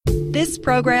This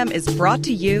program is brought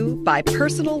to you by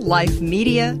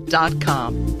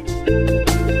PersonalLifeMedia.com.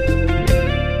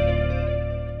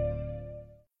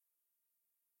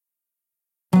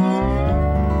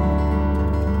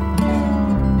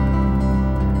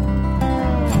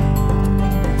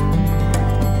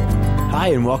 Hi,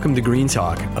 and welcome to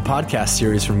GreenTalk, a podcast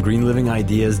series from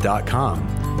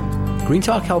greenlivingideas.com.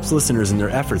 GreenTalk helps listeners in their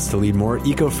efforts to lead more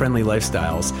eco-friendly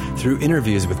lifestyles through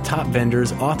interviews with top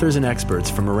vendors, authors, and experts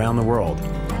from around the world.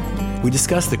 We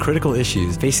discuss the critical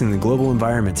issues facing the global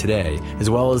environment today, as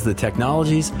well as the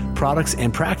technologies, products,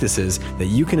 and practices that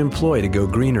you can employ to go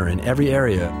greener in every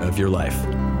area of your life.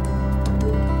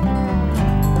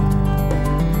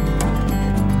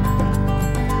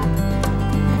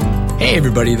 Hey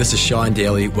everybody, this is Sean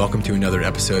Daly. Welcome to another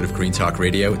episode of GreenTalk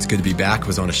Radio. It's good to be back. I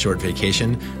was on a short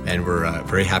vacation, and we're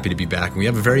very happy to be back. And we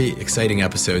have a very exciting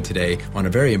episode today on a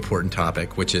very important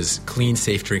topic, which is clean,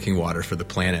 safe drinking water for the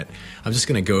planet. I'm just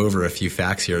going to go over a few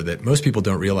facts here that most people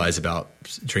don't realize about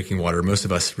drinking water. Most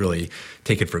of us really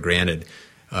take it for granted.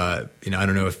 I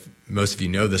don't know if most of you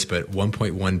know this, but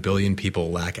 1.1 billion people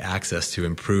lack access to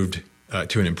an improved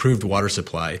water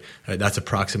supply. That's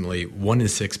approximately 1 in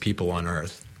 6 people on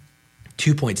Earth.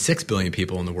 2.6 billion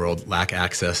people in the world lack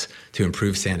access to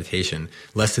improved sanitation.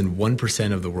 Less than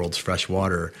 1% of the world's fresh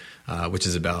water, which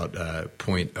is about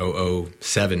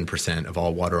 0.007% of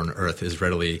all water on Earth, is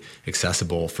readily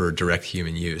accessible for direct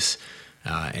human use.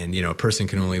 A person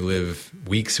can live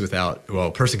weeks without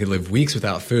food,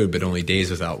 but only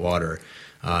days without water.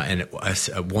 And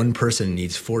one person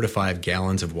needs 4 to 5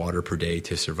 gallons of water per day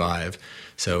to survive.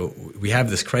 So we have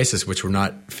this crisis, which we're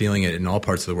not feeling it in all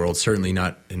parts of the world, certainly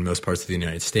not in most parts of the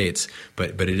United States,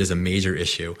 but it is a major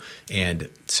issue. And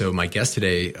so my guest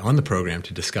today on the program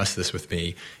to discuss this with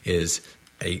me is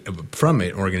from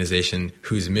an organization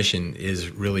whose mission is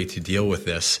really to deal with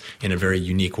this in a very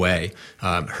unique way.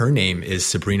 Her name is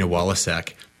Sabrina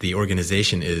Walasek. The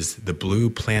organization is the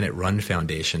Blue Planet Run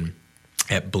Foundation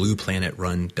at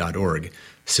blueplanetrun.org.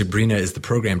 Sabrina is the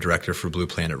program director for Blue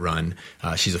Planet Run.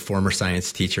 She's a former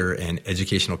science teacher and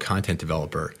educational content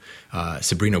developer.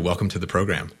 Sabrina, welcome to the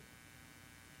program.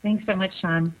 Thanks so much,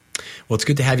 Sean. Well, it's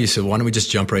good to have you. So why don't we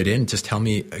just jump right in? Just tell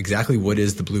me exactly what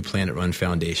is the Blue Planet Run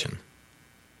Foundation?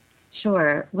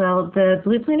 Sure. Well, the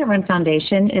Blue Planet Run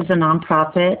Foundation is a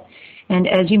nonprofit, and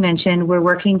as you mentioned, we're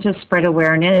working to spread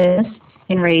awareness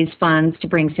and raise funds to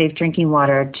bring safe drinking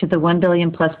water to the 1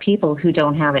 billion plus people who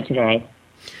don't have it today.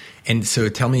 And so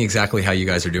tell me exactly how you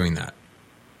guys are doing that.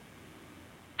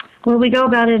 Well, we go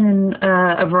about it in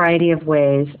a variety of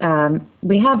ways.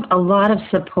 We have a lot of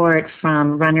support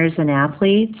from runners and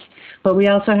athletes, but we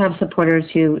also have supporters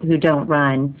who don't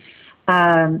run.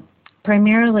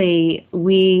 Primarily,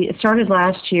 we started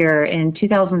last year in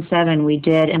 2007, we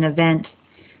did an event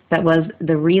that was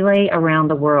the Relay Around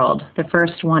the World, the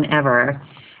first one ever.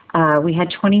 We had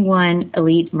 21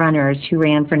 elite runners who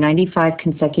ran for 95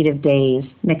 consecutive days,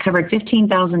 and it covered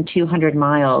 15,200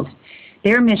 miles.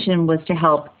 Their mission was to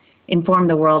help inform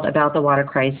the world about the water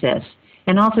crisis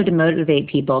and also to motivate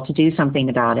people to do something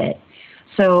about it.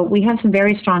 So we have some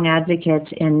very strong advocates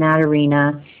in that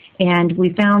arena, and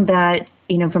we found that,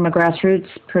 from a grassroots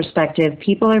perspective,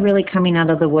 people are really coming out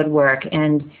of the woodwork,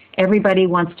 and everybody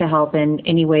wants to help in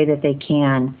any way that they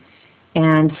can.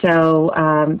 And so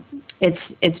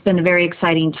it's been a very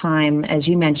exciting time. As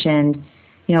you mentioned,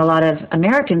 a lot of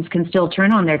Americans can still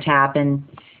turn on their tap and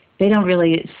they don't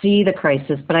really see the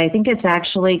crisis, but I think it's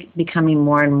actually becoming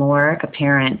more and more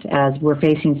apparent as we're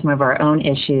facing some of our own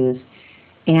issues.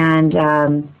 And,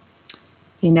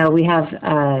 we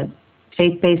have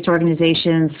faith-based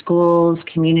organizations, schools,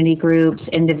 community groups,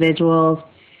 individuals.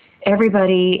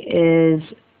 Everybody is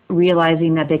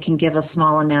realizing that they can give a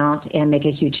small amount and make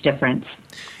a huge difference.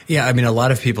 Yeah, a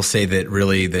lot of people say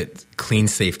that clean,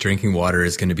 safe drinking water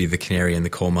is going to be the canary in the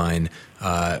coal mine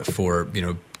for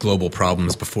global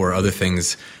problems before other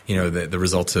things. The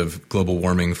results of global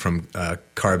warming from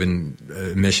carbon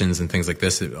emissions and things like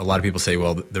this. A lot of people say,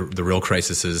 well, the real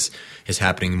crisis is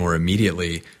happening more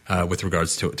immediately with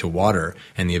regards to water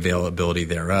and the availability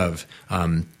thereof.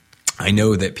 I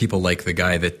know that people like the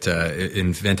guy that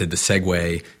invented the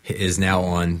Segway is now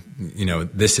on,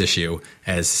 this issue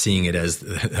as seeing it as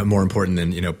more important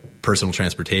than, personal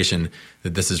transportation,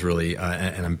 that this is really,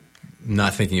 and I'm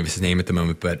not thinking of his name at the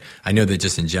moment, but I know that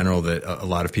just in general that a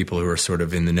lot of people who are sort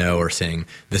of in the know are saying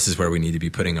this is where we need to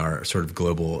be putting our sort of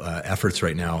global efforts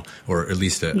right now, or at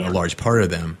least a large part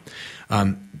of them.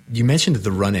 You mentioned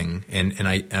the running, and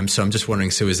I'm just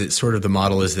wondering. So, is it sort of the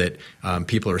model is that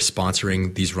people are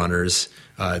sponsoring these runners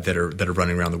that are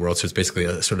running around the world? So it's basically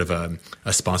a sort of a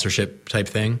sponsorship type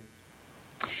thing.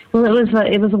 Well,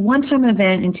 it was a one-time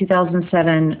event in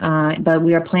 2007, but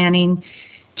we are planning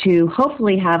to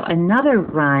hopefully have another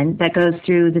run that goes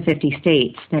through the 50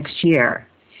 states next year.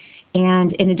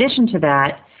 And in addition to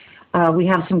that, we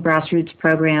have some grassroots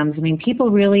programs. I mean, people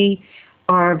really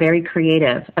are very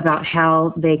creative about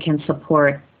how they can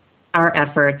support our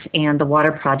efforts and the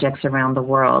water projects around the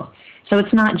world. So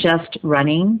it's not just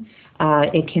running.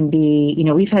 It can be,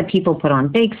 we've had people put on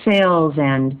bake sales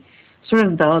and sort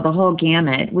of the whole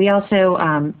gamut. We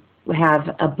also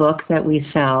have a book that we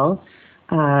sell.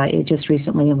 It just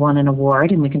recently won an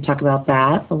award, and we can talk about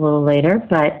that a little later.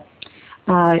 But,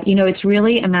 it's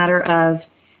really a matter of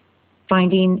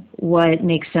finding what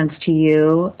makes sense to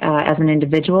you as an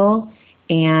individual,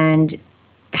 and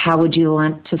how would you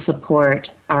want to support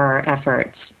our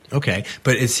efforts. Okay,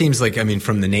 but it seems like,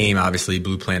 from the name, obviously,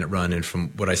 Blue Planet Run, and from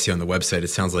what I see on the website, it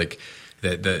sounds like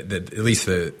that at least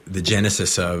the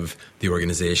genesis of the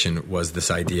organization was this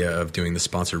idea of doing the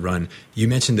sponsored run. You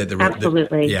mentioned that there were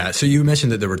Absolutely. So you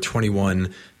mentioned that there were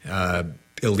 21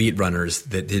 elite runners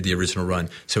that did the original run.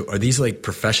 So are these like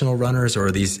professional runners, or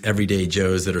are these everyday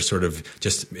Joes that are sort of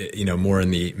just more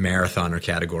in the marathoner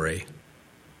category?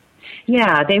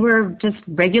 Yeah, they were just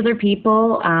regular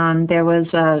people. There was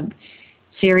a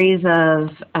series of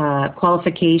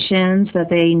qualifications that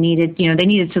they needed. They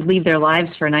needed to leave their lives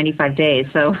for 95 days.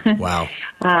 So, wow.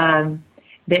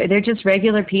 They're just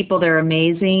regular people. They're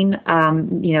amazing.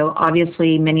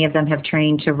 Obviously, many of them have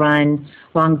trained to run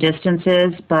long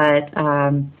distances, but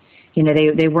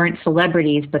they weren't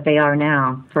celebrities, but they are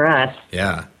now for us.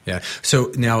 Yeah. Yeah.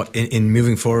 So now, in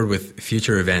moving forward with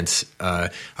future events,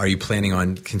 are you planning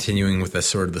on continuing with a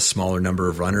sort of the smaller number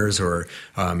of runners, or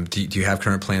do you have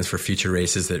current plans for future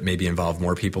races that maybe involve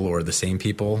more people or the same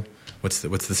people? What's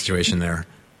the situation there?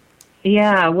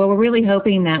 Yeah. Well, we're really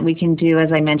hoping that we can do,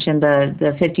 as I mentioned,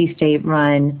 the 50-state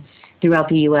run throughout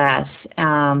the U.S.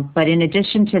 But in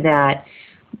addition to that,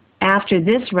 after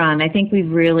this run, I think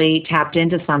we've really tapped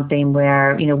into something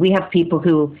where, we have people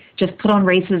who just put on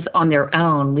races on their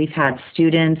own. We've had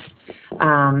students.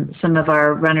 Some of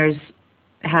our runners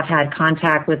have had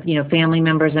contact with, family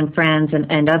members and friends,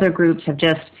 and other groups have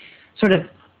just sort of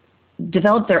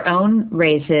developed their own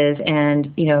races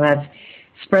and, have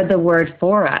spread the word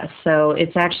for us. So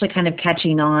it's actually kind of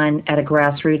catching on at a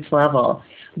grassroots level.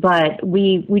 But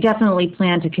we definitely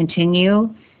plan to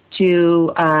continue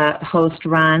to host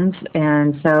runs,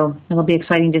 and so it'll be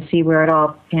exciting to see where it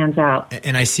all pans out.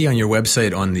 And I see on your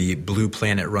website, on the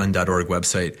blueplanetrun.org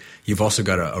website, you've also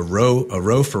got a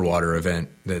row for water event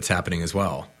that's happening as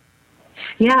well.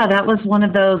 Yeah, that was one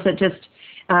of those that just,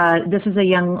 this is a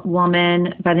young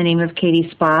woman by the name of Katie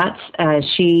Spots.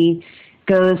 She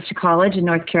goes to college in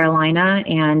North Carolina,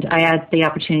 and I had the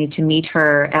opportunity to meet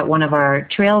her at one of our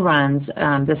trail runs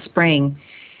this spring.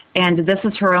 And this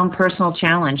is her own personal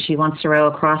challenge. She wants to row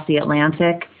across the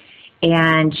Atlantic,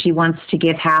 and she wants to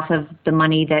give half of the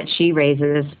money that she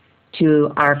raises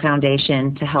to our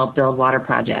foundation to help build water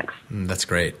projects. That's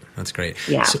great. That's great.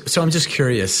 Yeah. So I'm just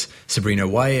curious, Sabrina,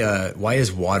 why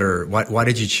is water? Why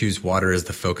did you choose water as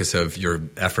the focus of your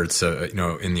efforts,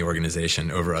 in the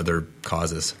organization over other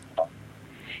causes?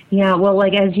 Yeah, well,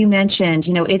 like as you mentioned,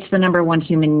 it's the number one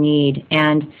human need,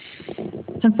 and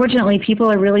unfortunately,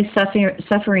 people are really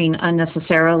suffering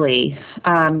unnecessarily.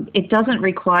 It doesn't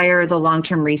require the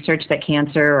long-term research that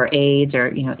cancer or AIDS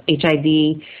or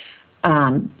HIV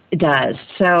does.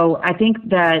 So I think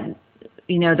that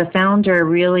the founder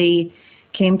really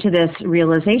came to this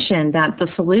realization that the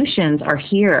solutions are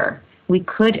here. We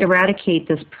could eradicate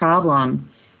this problem,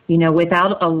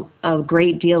 without a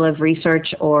great deal of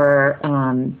research or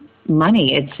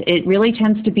money. It really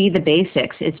tends to be the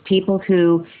basics. It's people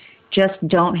who just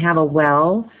don't have a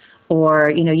well, or,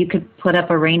 you could put up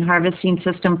a rain harvesting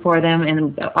system for them,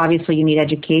 and obviously you need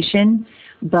education,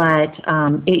 but,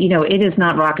 it is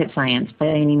not rocket science by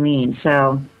any means.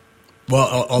 So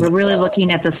we're really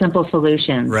looking at the simple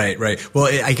solutions. Right. Well,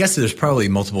 I guess there's probably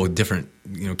multiple different,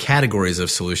 categories of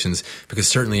solutions, because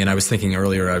certainly, and I was thinking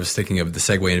earlier, of the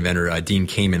Segway inventor, Dean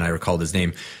Kamen, I recalled his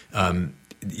name.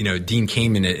 Dean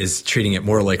Kamen is treating it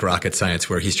more like rocket science,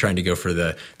 where he's trying to go for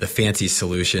the fancy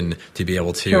solution to be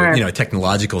able to, Sure. A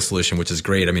technological solution, which is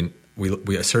great. I mean,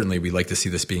 we certainly like to see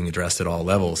this being addressed at all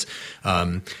levels.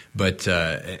 But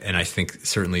I think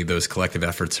certainly those collective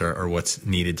efforts are what's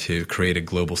needed to create a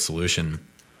global solution.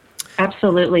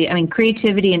 Absolutely. I mean,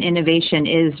 creativity and innovation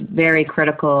is very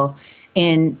critical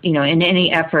in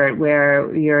any effort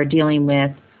where you're dealing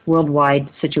with worldwide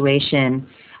situation.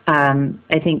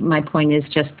 I think my point is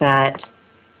just that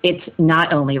it's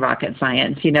not only rocket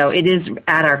science. It is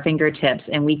at our fingertips,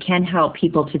 and we can help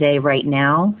people today, right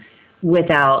now,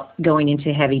 without going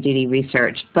into heavy-duty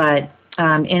research. But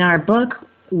in our book,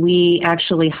 we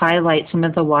actually highlight some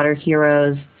of the water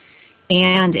heroes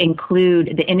and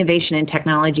include the innovation and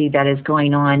technology that is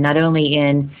going on, not only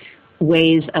in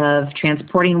ways of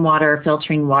transporting water,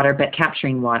 filtering water, but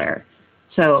capturing water.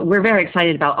 So we're very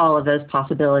excited about all of those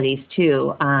possibilities,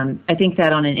 too. I think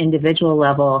that on an individual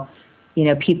level,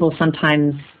 people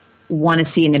sometimes want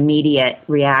to see an immediate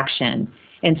reaction.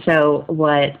 And so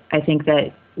what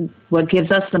gives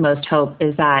us the most hope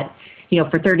is that,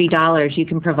 for $30, you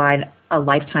can provide a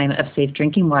lifetime of safe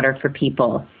drinking water for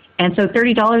people. And so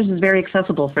 $30 is very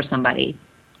accessible for somebody.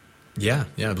 Yeah,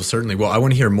 well, certainly. Well, I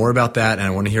want to hear more about that, and I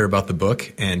want to hear about the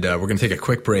book, and we're going to take a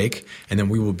quick break, and then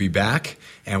we will be back,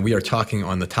 and we are talking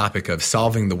on the topic of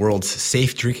solving the world's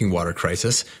safe drinking water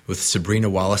crisis with Sabrina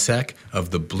Walasek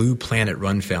of the Blue Planet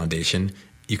Run Foundation.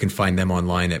 You can find them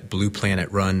online at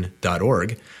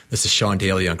blueplanetrun.org. This is Sean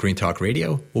Daly on GreenTalk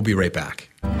Radio. We'll be right back.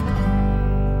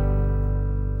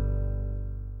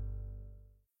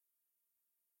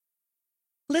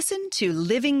 Listen to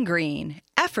Living Green,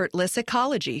 Effortless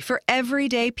Ecology for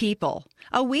Everyday People,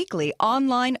 a weekly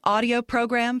online audio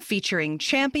program featuring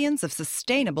champions of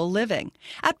sustainable living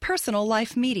at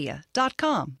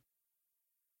personallifemedia.com.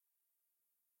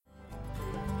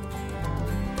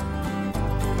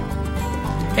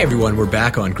 Hey everyone, we're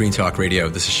back on GreenTalk Radio.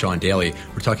 This is Sean Daly.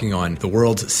 We're talking on the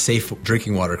world's safe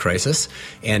drinking water crisis,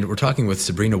 and we're talking with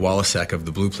Sabrina Walasek of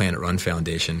the Blue Planet Run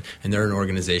Foundation, and they're an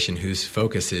organization whose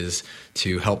focus is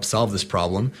to help solve this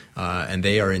problem, and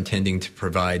they are intending to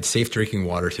provide safe drinking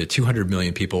water to 200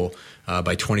 million people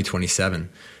by 2027.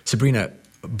 Sabrina,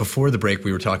 before the break,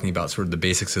 we were talking about sort of the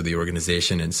basics of the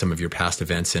organization and some of your past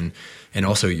events and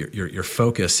also your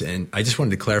focus, and I just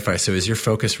wanted to clarify, so is your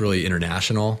focus really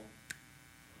international?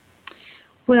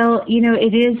 Well,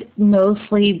 it is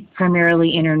mostly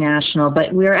primarily international,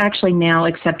 but we're actually now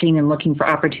accepting and looking for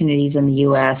opportunities in the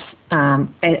U.S.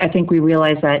 I think we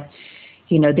realize that,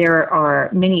 there are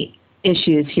many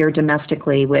issues here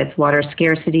domestically with water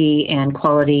scarcity and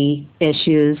quality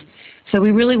issues. So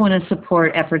we really want to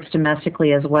support efforts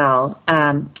domestically as well.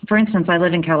 For instance, I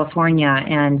live in California,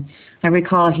 and I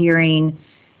recall hearing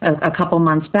a couple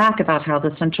months back about how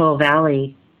the Central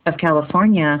Valley of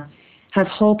California has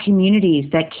whole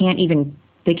communities that can't even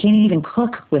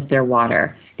cook with their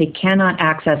water. They cannot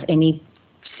access any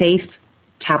safe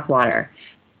tap water.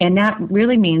 And that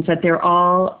really means that they're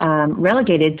all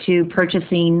relegated to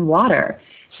purchasing water.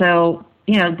 So,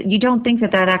 you don't think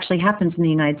that actually happens in the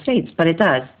United States, but it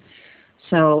does.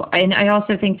 So, and I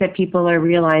also think that people are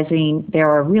realizing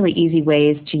there are really easy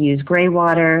ways to use gray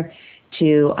water,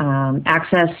 to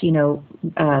access,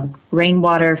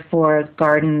 rainwater for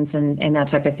gardens and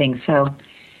that type of thing. So,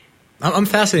 I'm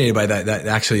fascinated by that.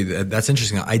 That's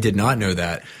interesting. I did not know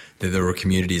that there were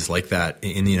communities like that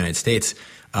in the United States.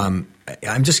 I'm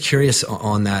just curious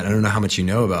on that. I don't know how much you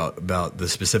know about the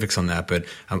specifics on that, but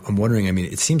I'm wondering,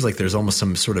 it seems like there's almost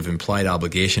some sort of implied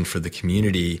obligation for the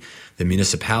community, the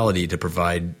municipality, to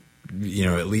provide,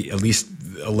 at least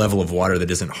a level of water that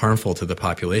isn't harmful to the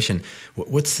population.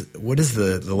 What is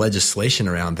the legislation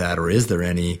around that, or is there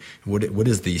any? What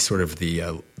is the sort of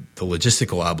the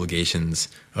logistical obligations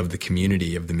of the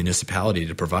community, of the municipality,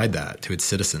 to provide that to its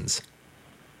citizens?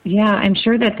 Yeah, I'm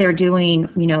sure that they're doing,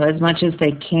 as much as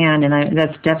they can, and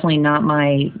that's definitely not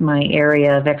my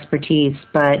area of expertise.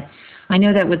 But I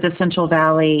know that with the Central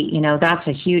Valley, that's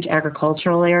a huge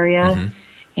agricultural area,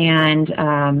 and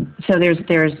so there's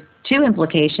two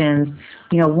implications.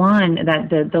 One, that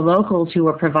the locals who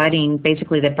are providing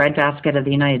basically the breadbasket of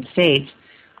the United States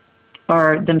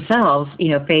are themselves,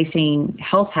 facing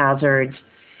health hazards,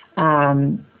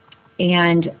 and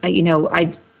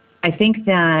I think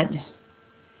that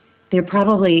there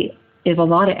probably is a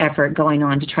lot of effort going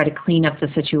on to try to clean up the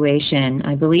situation.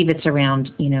 I believe it's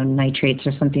around, nitrates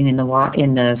or something in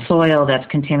the soil that's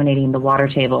contaminating the water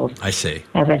tables. I see.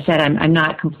 As I said, I'm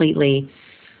not completely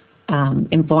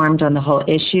informed on the whole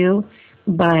issue,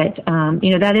 but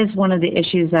that is one of the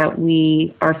issues that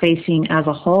we are facing as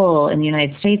a whole in the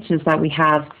United States, is that we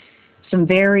have some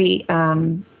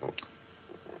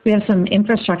some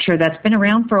infrastructure that's been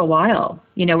around for a while.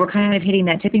 We're kind of hitting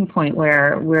that tipping point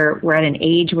where we're at an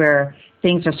age where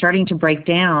things are starting to break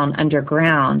down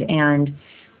underground. And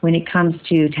when it comes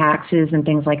to taxes and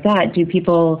things like that, do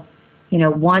people,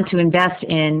 want to invest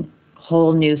in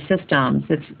whole new systems?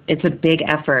 It's a big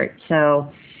effort.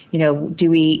 So, do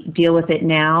we deal with it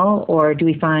now, or do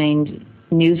we find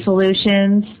new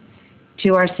solutions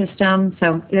to our system?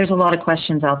 So there's a lot of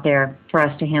questions out there for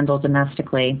us to handle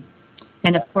domestically.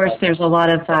 And of course, there's a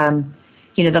lot of,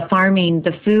 the farming,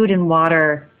 the food and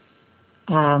water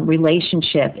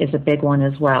relationship is a big one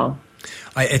as well.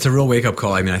 It's a real wake-up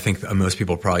call. I mean, I think most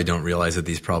people probably don't realize that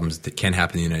these problems can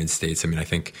happen in the United States. I mean, I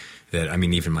think that,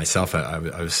 even myself, I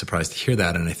was surprised to hear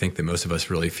that, and I think that most of us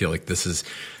really feel like this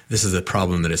is a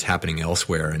problem that is happening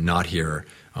elsewhere and not here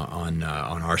on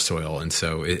our soil. And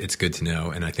so it's good to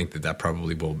know, and I think that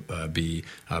probably will be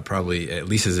probably at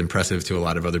least as impressive to a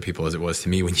lot of other people as it was to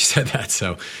me when you said that.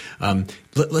 So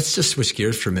let's just switch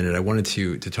gears for a minute. I wanted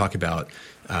to talk about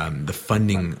the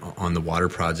funding on the water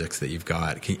projects that you've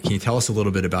got. Can you tell us a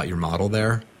little bit about your model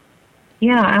there?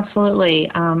 Yeah, absolutely.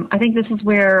 I think this is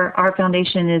where our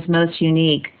foundation is most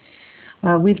unique.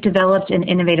 We've developed an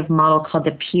innovative model called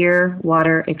the Peer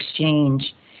Water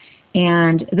Exchange.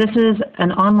 And this is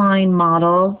an online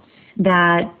model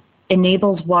that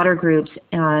enables water groups,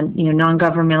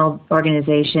 non-governmental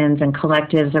organizations and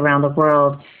collectives around the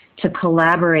world to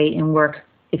collaborate and work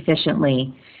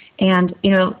efficiently. And,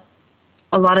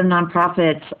 a lot of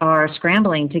nonprofits are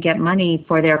scrambling to get money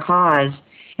for their cause.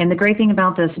 And the great thing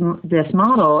about this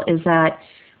model is that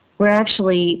we're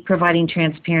actually providing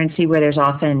transparency where there's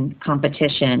often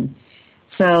competition.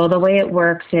 So the way it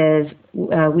works is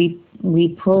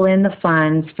we pull in the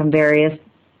funds from various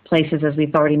places, as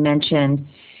we've already mentioned,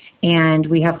 and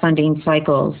we have funding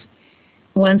cycles.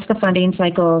 Once the funding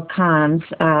cycle comes,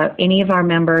 any of our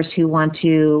members who want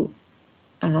to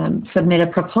submit a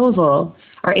proposal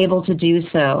are able to do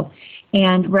so.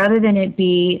 And rather than it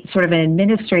be sort of an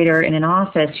administrator in an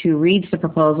office who reads the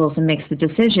proposals and makes the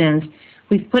decisions,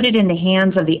 we've put it in the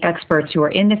hands of the experts who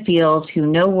are in the field, who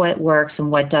know what works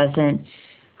and what doesn't,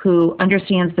 who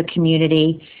understands the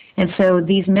community. And so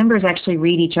these members actually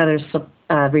read each other's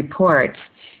reports.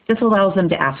 This allows them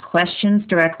to ask questions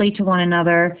directly to one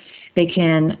another. They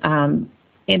can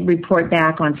report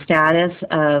back on status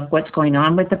of what's going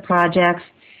on with the projects.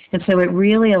 And so it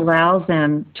really allows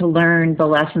them to learn the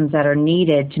lessons that are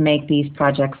needed to make these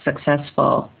projects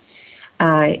successful.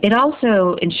 It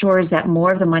also ensures that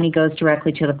more of the money goes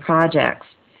directly to the projects.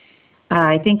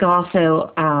 I think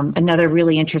also another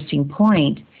really interesting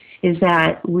point is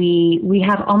that we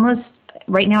have almost,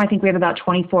 right now I think we have about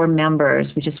 24 members.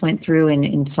 We just went through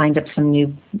and signed up some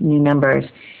new members.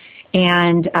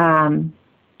 And,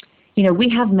 we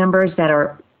have members that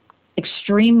are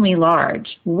extremely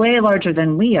large, way larger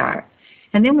than we are.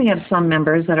 And then we have some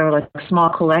members that are like small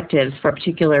collectives for a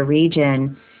particular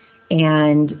region.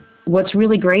 And what's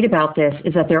really great about this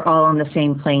is that they're all on the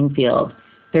same playing field.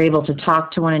 They're able to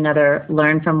talk to one another,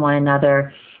 learn from one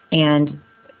another, and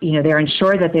they're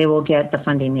ensured that they will get the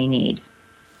funding they need.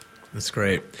 That's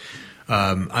great.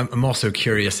 I'm also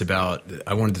curious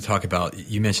I wanted to talk about,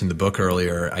 you mentioned the book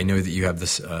earlier. I know that you have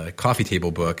this coffee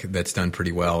table book that's done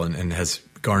pretty well and has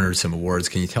garnered some awards.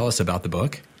 Can you tell us about the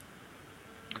book?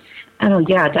 Oh,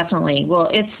 yeah, definitely. Well,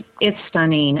 it's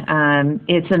stunning.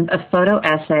 It's a photo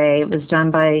essay. It was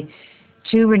done by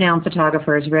two renowned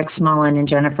photographers, Rick Smolin and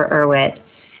Jennifer Irwit.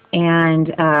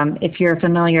 And if you're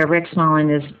familiar, Rick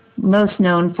Smolin is most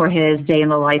known for his Day in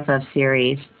the Life of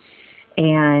series.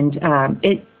 And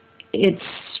it's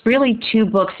really two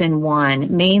books in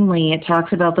one. Mainly, it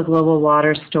talks about the global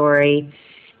water story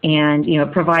and,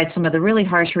 provides some of the really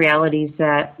harsh realities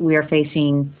that we are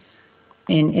facing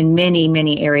in many,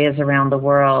 many areas around the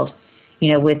world,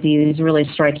 with these really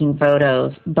striking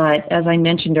photos. But as I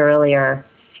mentioned earlier,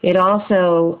 it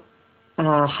also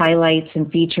highlights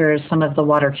and features some of the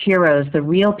water heroes, the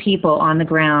real people on the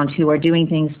ground who are doing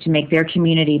things to make their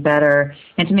community better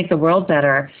and to make the world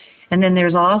better. And then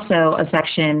there's also a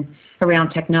section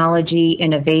around technology,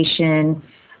 innovation,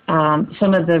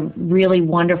 some of the really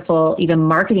wonderful even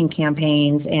marketing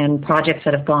campaigns and projects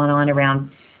that have gone on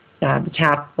around the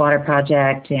Tap Water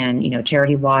Project and,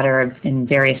 Charity Water and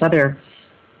various other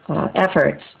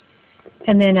efforts.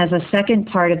 And then as a second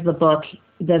part of the book,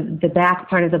 the back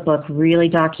part of the book really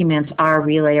documents our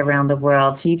relay around the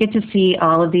world. So you get to see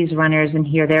all of these runners and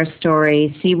hear their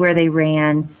stories, see where they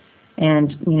ran,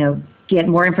 and, get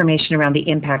more information around the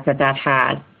impact that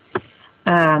had.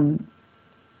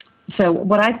 So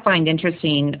what I find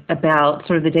interesting about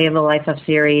sort of the Day of the Life of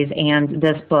series and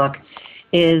this book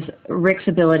is Rick's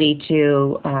ability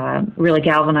to really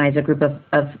galvanize a group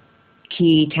of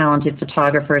key talented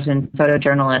photographers and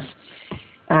photojournalists.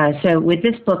 So with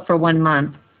this book for 1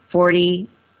 month, 40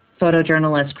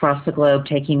 photojournalists across the globe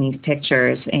taking these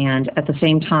pictures, and at the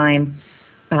same time,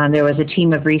 there was a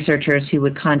team of researchers who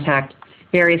would contact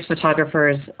various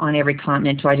photographers on every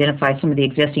continent to identify some of the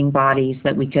existing bodies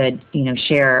that we could,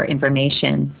 share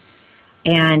information.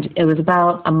 And it was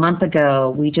about a month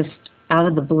ago, we just, out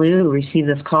of the blue, received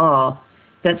this call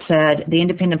that said, the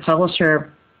Independent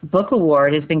Publisher Book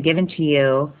Award has been given to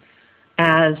you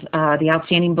as the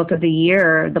outstanding book of the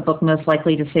year, the book most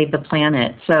likely to save the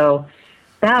planet. So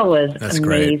that was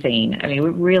amazing. Great. I mean,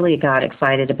 we really got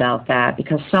excited about that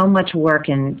because so much work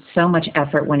and so much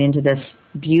effort went into this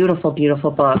beautiful,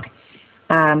 beautiful book.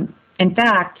 In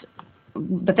fact,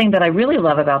 the thing that I really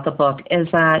love about the book is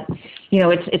that,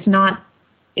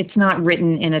 it's not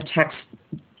written in a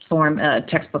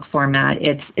textbook format.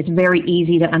 It's very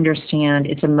easy to understand.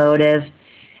 It's emotive,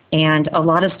 and a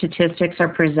lot of statistics are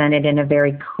presented in a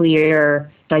very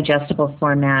clear, digestible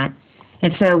format.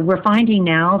 And so we're finding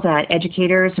now that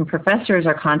educators and professors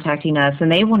are contacting us,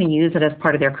 and they want to use it as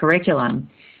part of their curriculum.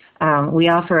 We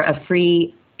offer a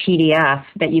free PDF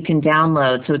that you can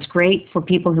download, so it's great for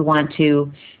people who want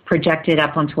to project it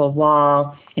up onto a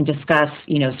wall and discuss,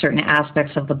 certain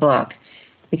aspects of the book.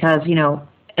 Because,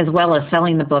 as well as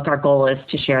selling the book, our goal is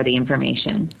to share the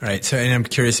information. Right. So, and I'm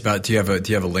curious about, do you have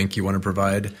a link you want to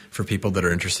provide for people that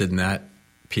are interested in that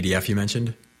PDF you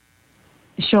mentioned?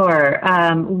 Sure.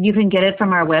 You can get it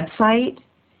from our website,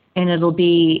 and it'll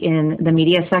be in the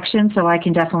media section, so I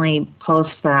can definitely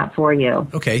post that for you.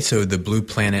 Okay, so the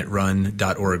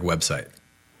blueplanetrun.org website.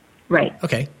 Right.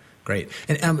 Okay, great.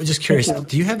 And I'm just curious,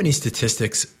 do you have any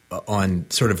statistics on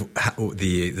sort of how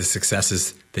the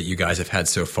successes that you guys have had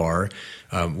so far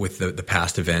with the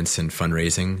past events and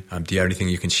fundraising? Do you have anything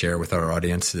you can share with our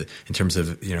audience in terms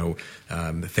of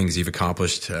the things you've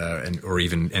accomplished, or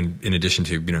even in addition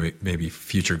to maybe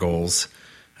future goals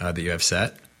that you have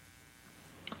set?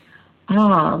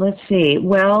 Let's see.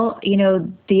 Well,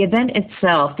 the event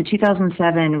itself, the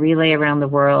 2007 Relay Around the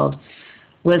World,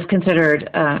 was considered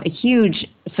a huge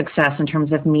success in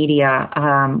terms of media.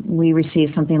 We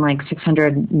received something like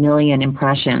 600 million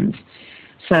impressions.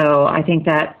 So I think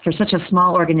that for such a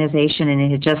small organization, and it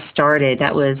had just started,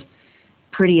 that was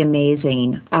pretty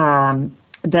amazing.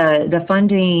 The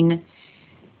funding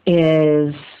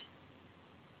is,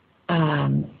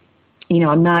 I'm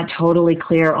not totally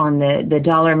clear on the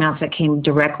dollar amounts that came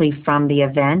directly from the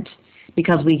event,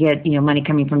 because we get, money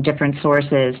coming from different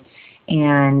sources.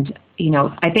 And,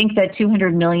 I think that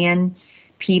 200 million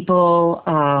people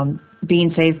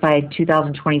being saved by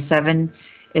 2027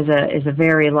 is a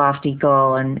very lofty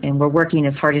goal, and we're working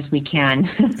as hard as we can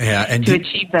to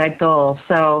achieve that goal.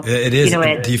 So it is.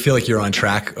 Do you feel like you're on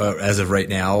track as of right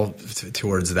now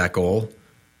towards that goal?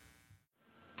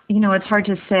 It's hard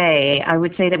to say. I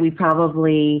would say that we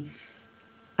probably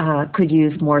could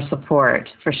use more support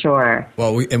for sure.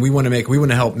 Well, we want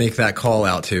to help make that call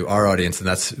out to our audience, and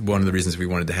that's one of the reasons we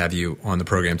wanted to have you on the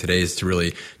program today, is to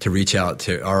reach out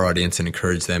to our audience and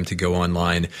encourage them to go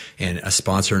online and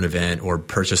sponsor an event or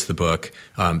purchase the book.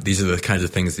 These are the kinds of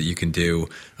things that you can do,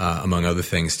 among other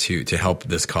things, to help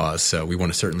this cause. So we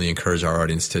want to certainly encourage our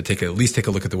audience to at least take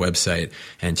a look at the website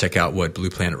and check out what Blue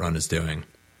Planet Run is doing.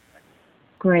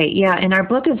 Great, yeah, and our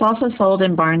book is also sold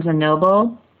in Barnes &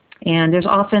 Noble. And there's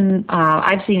often,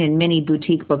 I've seen in many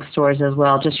boutique bookstores as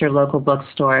well, just your local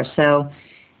bookstore. So,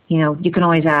 you can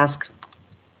always ask,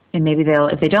 and maybe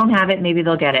if they don't have it, maybe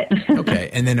they'll get it. Okay.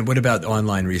 And then what about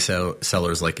online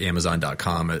resellers like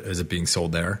Amazon.com? Is it being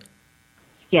sold there?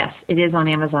 Yes, it is on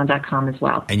Amazon.com as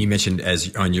well. And you mentioned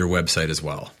as on your website as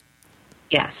well.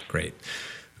 Yes. Great.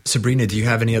 Sabrina, do you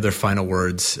have any other final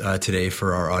words today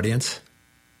for our audience?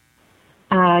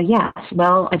 Yes.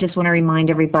 Well, I just want to remind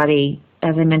everybody,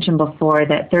 as I mentioned before,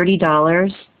 that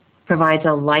 $30 provides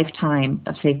a lifetime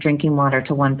of safe drinking water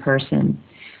to one person.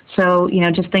 So,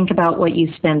 just think about what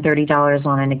you spend $30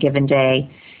 on in a given day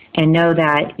and know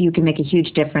that you can make a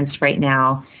huge difference right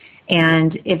now.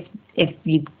 And if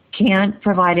you can't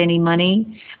provide any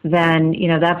money, then,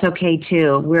 that's okay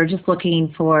too. We're just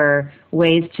looking for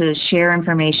ways to share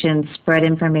information, spread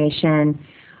information.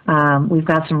 We've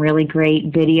got some really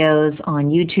great videos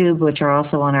on YouTube, which are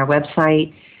also on our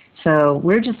website. So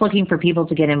we're just looking for people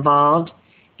to get involved.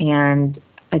 And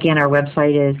again, our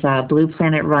website is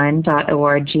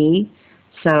blueplanetrun.org.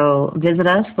 So visit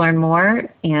us, learn more.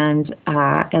 And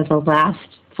as a last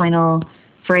final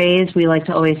phrase, we like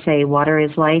to always say, water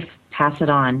is life, pass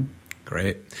it on.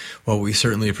 Great. Well, we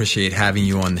certainly appreciate having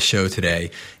you on the show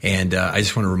today. And I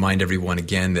just want to remind everyone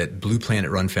again that Blue Planet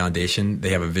Run Foundation, they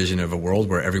have a vision of a world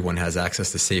where everyone has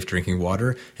access to safe drinking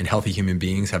water and healthy human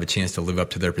beings have a chance to live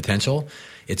up to their potential.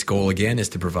 Its goal, again, is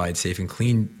to provide safe and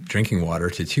clean drinking water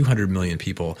to 200 million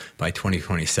people by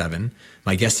 2027.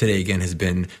 My guest today, again, has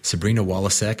been Sabrina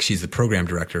Walasek. She's the program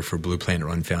director for Blue Planet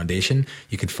Run Foundation.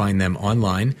 You can find them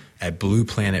online at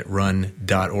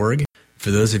blueplanetrun.org. For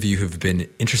those of you who've been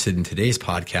interested in today's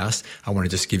podcast, I want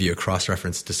to just give you a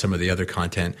cross-reference to some of the other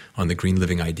content on the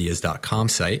greenlivingideas.com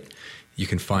site.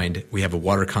 we have a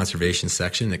water conservation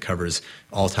section that covers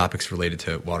all topics related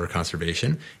to water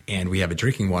conservation. And we have a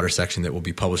drinking water section that will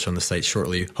be published on the site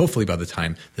shortly, hopefully by the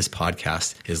time this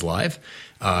podcast is live.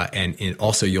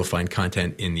 Also you'll find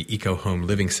content in the Eco Home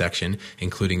Living section,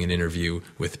 including an interview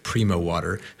with Primo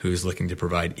Water, who's looking to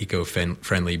provide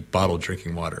eco-friendly bottled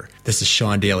drinking water. This is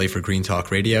Sean Daly for GreenTalk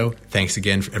Radio. Thanks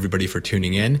again, everybody, for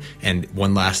tuning in. And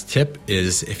one last tip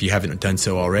is, if you haven't done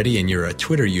so already and you're a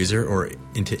Twitter user or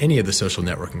into any of the social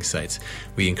networking sites,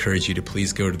 we encourage you to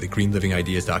please go to the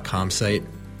greenlivingideas.com site.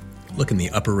 Look in the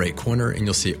upper right corner and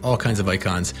you'll see all kinds of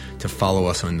icons to follow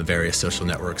us on the various social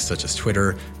networks such as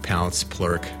Twitter, Pounce,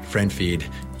 Plurk, FriendFeed,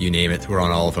 you name it. We're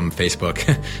on all of them, Facebook.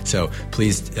 So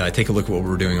please take a look at what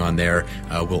we're doing on there.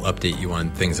 We'll update you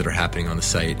on things that are happening on the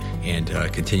site and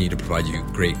continue to provide you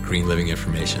great green living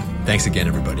information. Thanks again,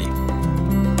 everybody.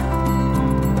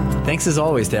 Thanks as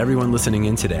always to everyone listening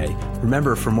in today.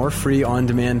 Remember, for more free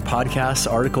on-demand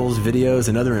podcasts, articles, videos,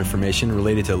 and other information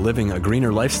related to living a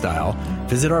greener lifestyle,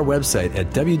 visit our website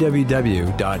at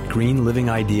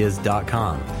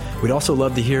www.greenlivingideas.com. We'd also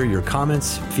love to hear your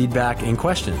comments, feedback, and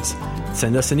questions.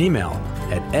 Send us an email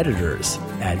at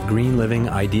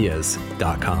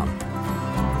editors@greenlivingideas.com.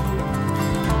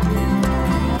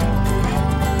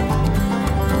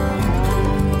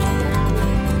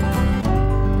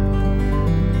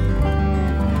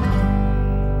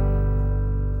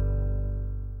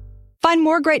 Find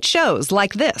more great shows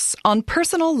like this on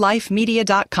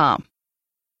personallifemedia.com.